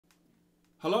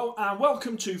Hello and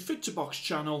welcome to Fit to Box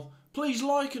channel. Please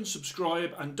like and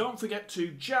subscribe and don't forget to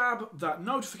jab that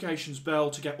notifications bell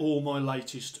to get all my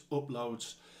latest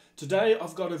uploads. Today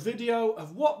I've got a video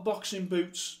of what boxing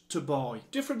boots to buy.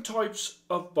 Different types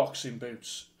of boxing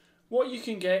boots. What you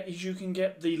can get is you can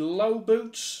get the low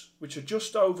boots which are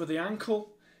just over the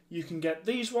ankle. You can get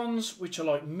these ones which are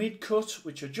like mid-cut,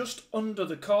 which are just under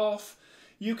the calf.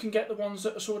 You can get the ones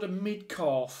that are sort of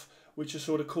mid-calf, which are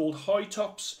sort of called high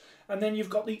tops. And then you've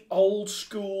got the old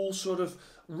school sort of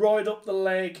right up the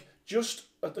leg, just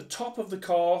at the top of the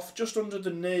calf, just under the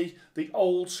knee, the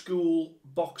old school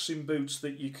boxing boots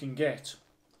that you can get.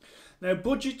 Now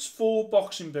budgets for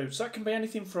boxing boots, that can be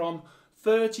anything from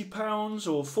 £30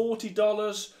 or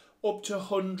 $40 up to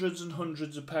hundreds and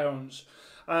hundreds of pounds.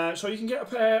 So you can get a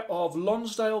pair of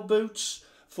Lonsdale boots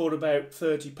for about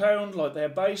 £30, like their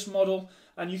base model,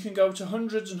 and you can go to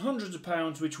hundreds and hundreds of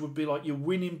pounds, which would be like your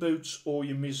winning boots or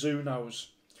your Mizunos.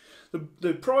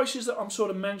 The prices that I'm sort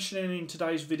of mentioning in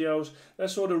today's videos, they're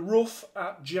sort of rough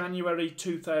at January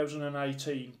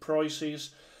 2018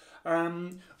 prices.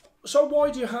 So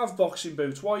why do you have boxing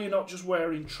boots? Why are you not just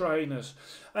wearing trainers?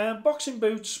 Boxing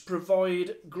boots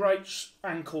provide great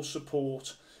ankle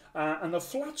support, and the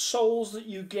flat soles that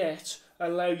you get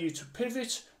allow you to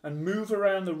pivot and move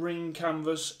around the ring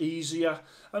canvas easier,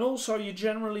 and also you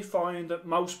generally find that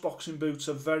most boxing boots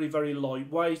are very, very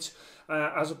lightweight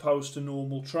as opposed to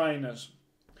normal trainers.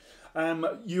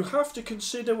 You have to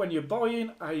consider when you're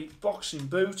buying a boxing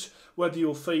boot whether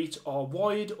your feet are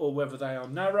wide or whether they are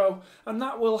narrow, and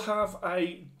that will have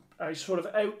a sort of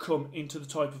outcome into the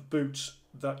type of boots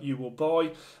that you will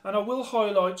buy. And I will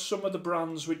highlight some of the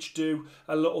brands which do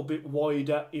a little bit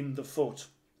wider in the foot.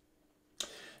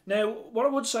 Now, what I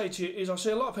would say to you is I see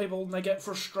a lot of people and they get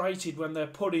frustrated when they're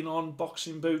putting on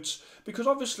boxing boots because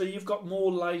obviously you've got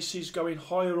more laces going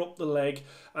higher up the leg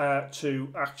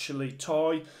to actually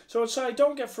tie. So I'd say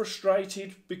don't get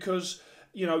frustrated because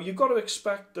you've got to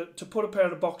expect that to put a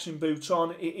pair of boxing boots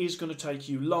on, it is going to take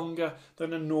you longer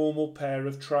than a normal pair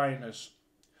of trainers.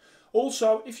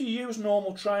 Also, if you use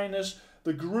normal trainers,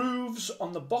 the grooves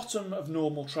on the bottom of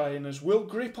normal trainers will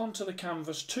grip onto the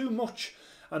canvas too much,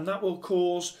 and that will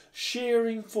cause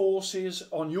shearing forces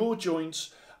on your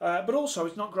joints, but also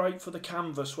it's not great for the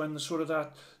canvas when the sort of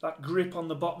that grip on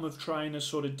the bottom of trainers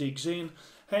sort of digs in.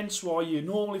 Hence why you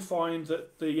normally find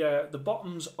that the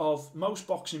bottoms of most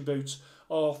boxing boots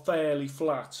are fairly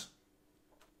flat.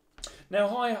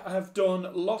 Now I have done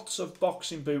lots of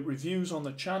boxing boot reviews on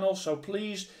the channel, so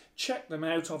please check them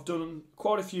out. I've done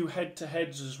quite a few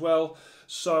head-to-heads as well,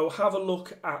 so have a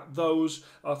look at those.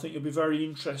 I think you'll be very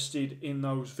interested in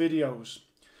those videos.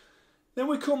 Then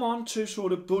we come on to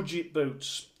sort of budget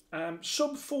boots.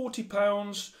 Sub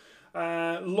 £40,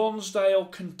 Lonsdale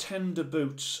Contender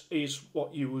boots is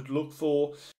what you would look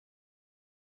for.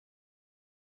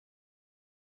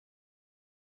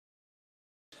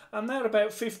 And they're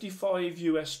about $55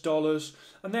 US,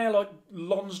 and they're like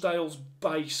Lonsdale's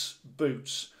base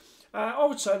boots. I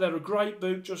would say they're a great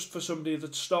boot just for somebody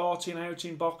that's starting out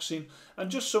in boxing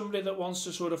and just somebody that wants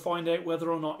to sort of find out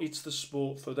whether or not it's the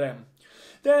sport for them.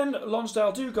 Then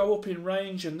Lonsdale do go up in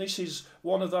range, and this is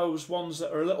one of those ones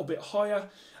that are a little bit higher,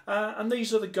 and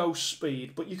these are the Ghost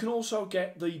Speed, but you can also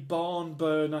get the Barn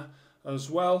Burner as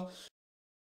well.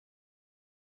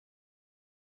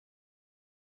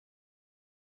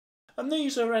 And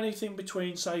these are anything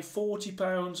between say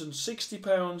 £40 and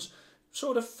 £60,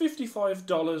 sort of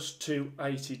 $55 to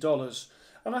 $80.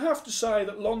 And I have to say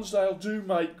that Lonsdale do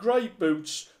make great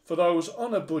boots for those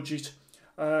on a budget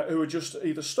who are just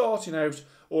either starting out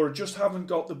or just haven't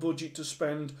got the budget to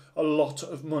spend a lot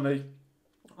of money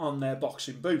on their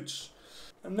boxing boots.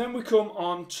 And then we come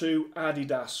on to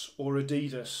Adidas or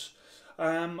Adidas.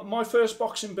 My first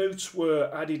boxing boots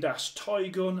were Adidas Tie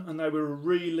Gun, and they were a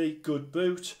really good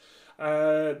boot.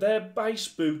 Their base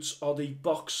boots are the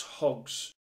Box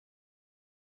Hogs.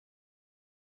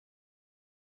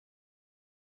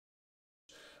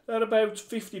 They're about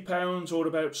 £50 or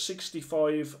about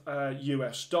 $65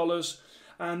 US.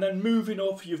 And then moving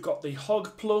up, you've got the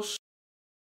Hog Plus,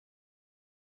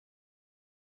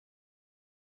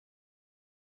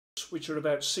 which are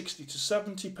about £60 to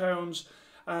 £70,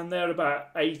 and they're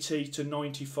about $80 to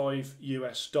 $95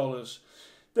 US.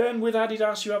 Then with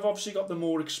Adidas you have obviously got the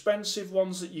more expensive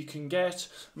ones that you can get.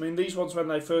 I mean, these ones when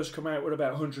they first come out were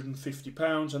about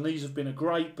 £150, and these have been a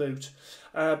great boot.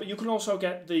 But you can also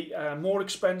get the more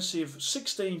expensive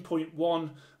 16.1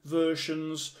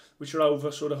 versions, which are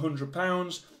over sort of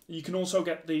 £100. You can also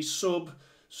get the sub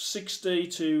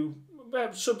 £60 to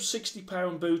about sub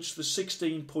 £60 boots, the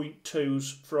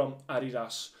 16.2s from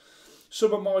Adidas.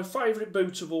 Some of my favourite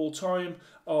boots of all time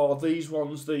are these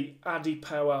ones, the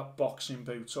Power boxing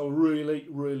boots. I'm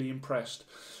really impressed.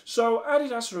 So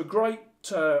Adidas are a great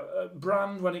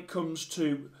brand when it comes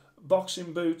to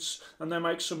boxing boots, and they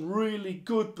make some really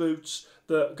good boots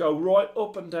that go right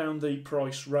up and down the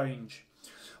price range.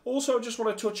 Also, I just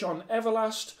want to touch on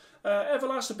Everlast.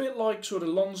 Everlast, a bit like sort of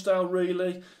Lonsdale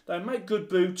really. They make good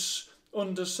boots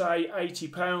under say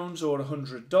 £80 or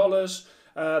 $100.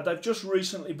 They've just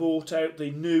recently brought out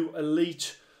the new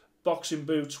Elite boxing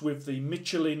boots with the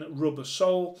Michelin rubber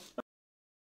sole.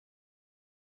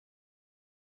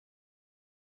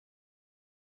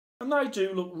 And they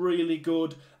do look really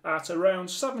good at around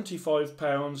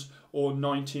 £75 or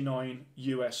 99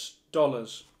 US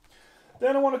dollars.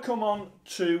 Then I want to come on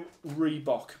to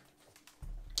Reebok.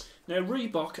 Now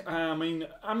Reebok, I mean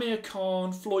Amir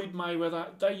Khan, Floyd Mayweather,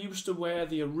 they used to wear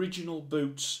the original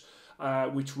boots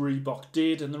which Reebok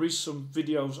did, and there is some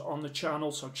videos on the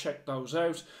channel, so check those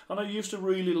out. And I used to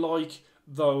really like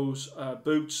those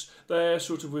boots. They're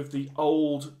sort of with the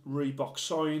old Reebok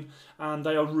sign, and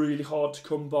they are really hard to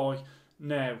come by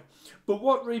now. But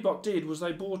what Reebok did was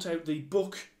they brought out the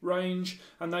Buck range,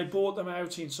 and they brought them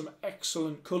out in some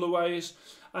excellent colourways.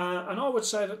 And I would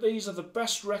say that these are the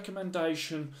best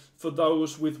recommendation for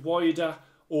those with wider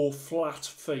or flat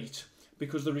feet,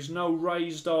 because there is no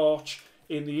raised arch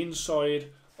in the inside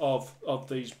of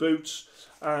these boots.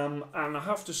 And I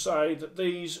have to say that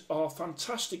these are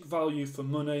fantastic value for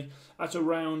money at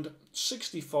around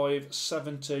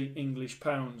 65–70 English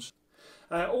pounds.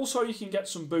 Also, you can get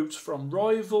some boots from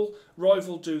Rival.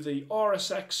 Rival do the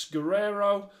RSX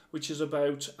Guerrero, which is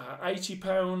about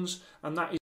 £80, and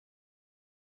that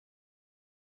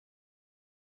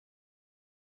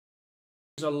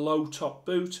is a low top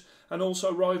boot. And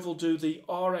also Rival do the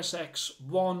RSX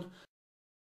 1,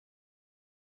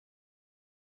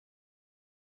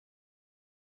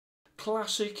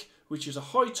 Classic, which is a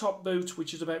high top boot,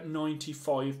 which is about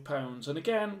 £95. And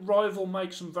again, Rival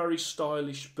makes some very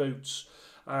stylish boots,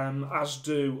 as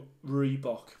do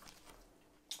Reebok.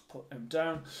 Put them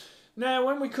down. Now,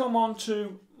 when we come on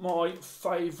to my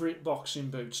favourite boxing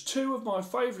boots, two of my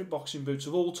favourite boxing boots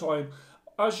of all time,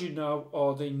 as you know,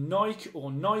 are the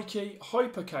Nike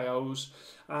Hyper KOs.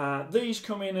 These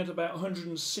come in at about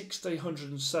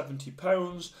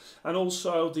 £160–170, and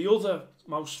also the other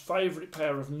most favourite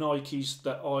pair of Nikes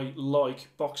that I like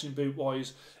boxing boot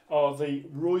wise are the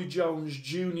Roy Jones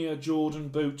Jr. Jordan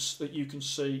boots that you can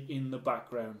see in the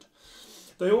background.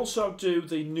 They also do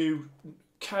the new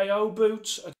KO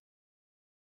boots at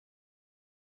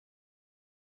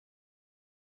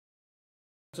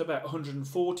about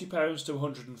 £140 to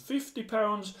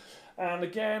 £150, and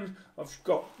again I've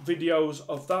got videos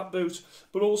of that boot,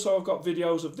 but also I've got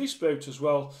videos of this boot as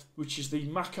well, which is the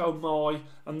Mako Mai,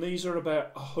 and these are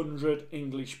about £100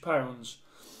 English pounds.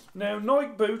 Now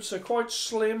Nike boots are quite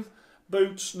slim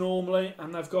boots normally,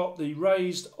 and they've got the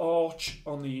raised arch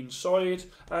on the inside.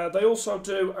 They also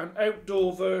do an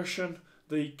outdoor version,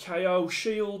 the KO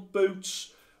Shield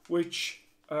boots, which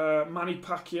Manny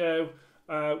Pacquiao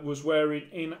was wearing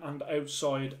in and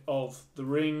outside of the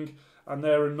ring, and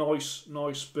they're a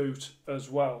nice boot as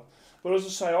well. But as I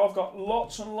say, I've got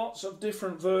lots and lots of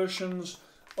different versions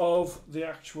of the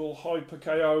actual Hyper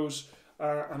KOs,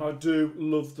 and I do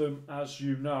love them, as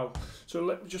you know. So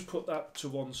let me just put that to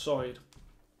one side.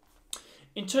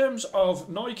 In terms of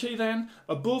Nike then,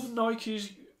 above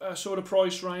Nike's sort of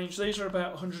price range, these are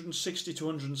about £160 to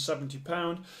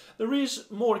 £170. There is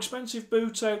more expensive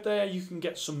boots out there. You can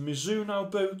get some Mizuno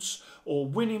boots or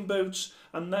Winning boots,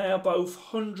 and they are both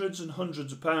hundreds and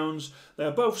hundreds of pounds. They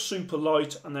are both super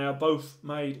light, and they are both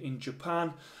made in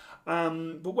Japan.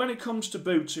 But when it comes to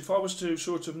boots, if I was to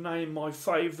sort of name my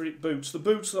favourite boots, the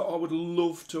boots that I would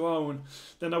love to own,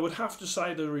 then I would have to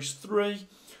say there is three.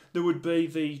 There would be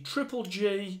the Triple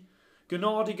G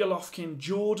Gennady Golovkin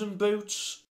Jordan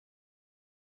boots.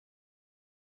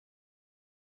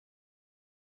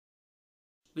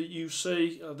 That you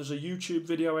see, there's a YouTube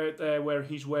video out there where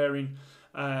he's wearing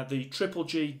the Triple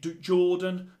G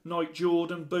Nike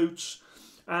Jordan boots.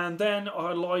 And then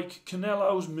I like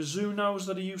Canelo's Mizuno's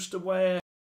that he used to wear.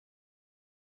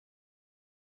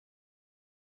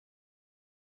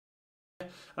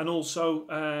 And also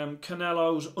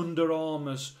Canelo's Under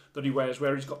Armours that he wears,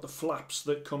 where he's got the flaps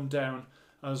that come down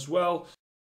as well.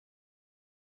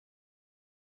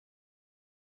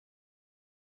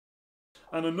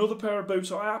 And another pair of boots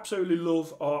I absolutely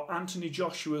love are Anthony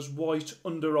Joshua's white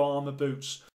Under Armour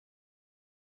boots.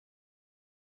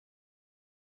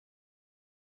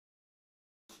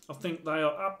 I think they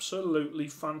are absolutely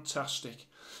fantastic.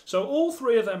 So all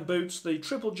three of them boots, the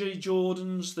Triple G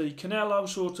Jordans, the Canelo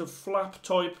sort of flap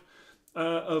type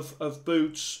of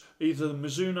boots, either the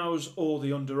Mizuno's or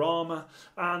the Under Armour,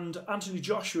 and Anthony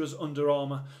Joshua's Under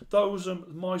Armour. Those are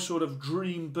my sort of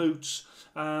dream boots.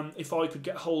 If I could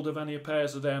get hold of any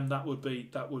pairs of them, that would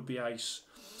be ace.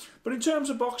 But in terms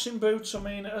of boxing boots, I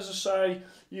mean, as I say,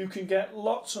 you can get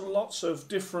lots and lots of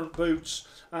different boots,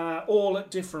 all at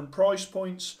different price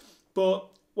points. But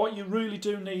what you really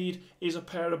do need is a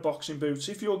pair of boxing boots.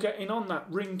 If you're getting on that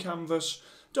ring canvas,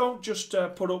 don't just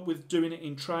put up with doing it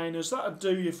in trainers. That'll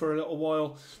do you for a little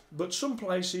while. But some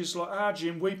places like our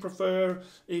gym, we prefer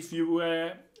if you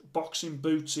wear boxing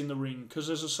boots in the ring, because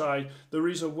as I say, there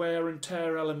is a wear and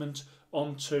tear element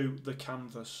onto the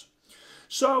canvas.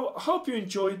 So I hope you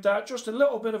enjoyed that. Just a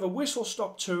little bit of a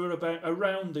whistle-stop tour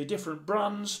around the different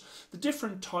brands, the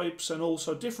different types, and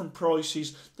also different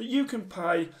prices that you can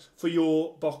pay for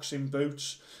your boxing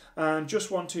boots. And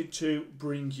just wanted to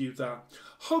bring you that.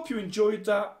 Hope you enjoyed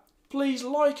that. Please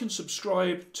like and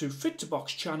subscribe to Fit to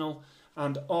Box channel,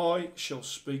 and I shall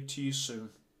speak to you soon.